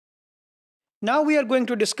Now we are going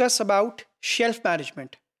to discuss about shelf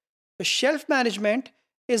management. The shelf management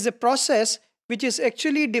is a process which is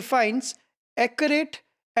actually defines accurate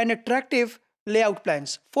and attractive layout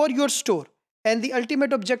plans for your store. And the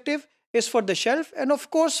ultimate objective is for the shelf and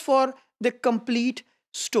of course for the complete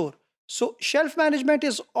store. So shelf management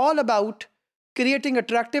is all about creating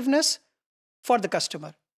attractiveness for the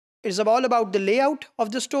customer. It is all about the layout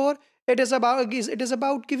of the store. It is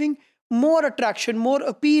about giving more attraction, more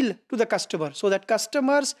appeal to the customer so that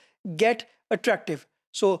customers get attractive.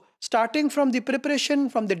 So starting from the preparation,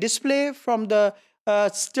 from the display, from the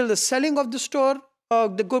still the selling of the store,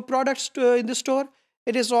 the good products in the store,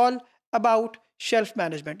 it is all about shelf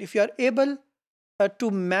management. If you are able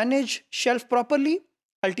to manage shelf properly,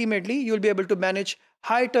 ultimately you'll be able to manage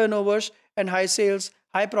high turnovers and high sales,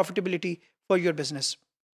 high profitability for your business.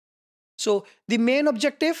 So the main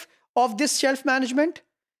objective of this shelf management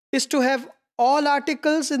is to have all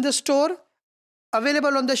articles in the store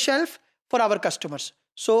available on the shelf for our customers.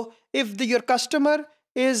 So if your customer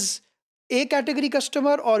is A category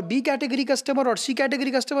customer or B category customer or C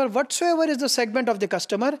category customer, whatsoever is the segment of the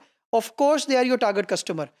customer, of course they are your target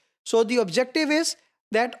customer. So the objective is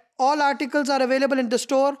that all articles are available in the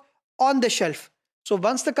store on the shelf. So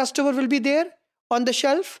once the customer will be there on the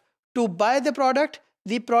shelf to buy the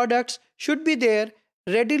products should be there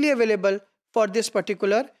readily available for this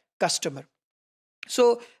particular customer.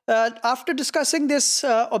 So after discussing this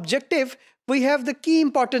objective, we have the key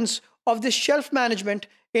importance of this shelf management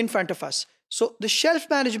in front of us. So the shelf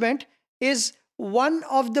management is one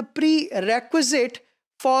of the prerequisite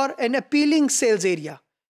for an appealing sales area.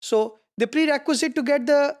 So the prerequisite to get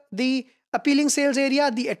the appealing sales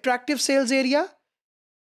area, the attractive sales area,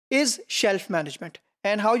 is shelf management.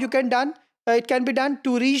 And how you can done? It can be done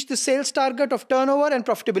to reach the sales target of turnover and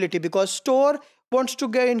profitability, because store wants to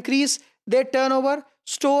increase their turnover,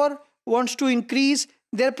 store wants to increase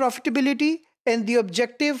their profitability, and the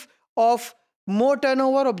objective of more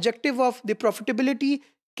turnover, objective of the profitability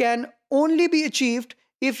can only be achieved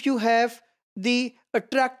if you have the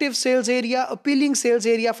attractive sales area, appealing sales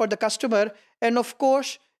area for the customer. And of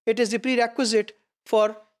course it is the prerequisite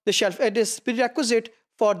for the shelf, it is prerequisite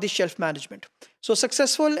for the shelf management. So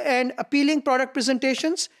successful and appealing product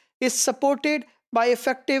presentations is supported by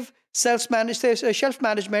effective shelf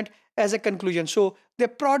management as a conclusion. So the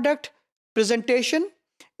product presentation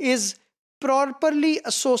is properly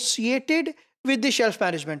associated with the shelf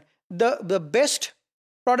management. The best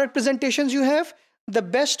product presentations you have, the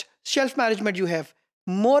best shelf management you have,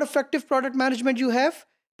 more effective product management you have,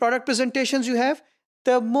 product presentations you have,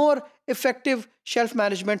 the more effective shelf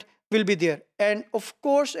management will be there. And of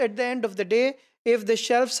course at the end of the day, if the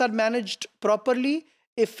shelves are managed properly,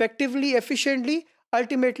 effectively, efficiently,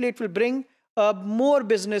 ultimately it will bring more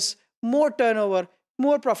business, more turnover,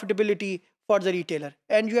 more profitability for the retailer.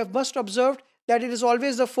 And you have must observed that it is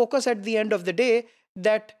always the focus at the end of the day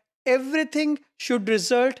that everything should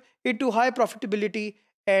result into high profitability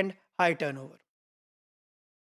and high turnover.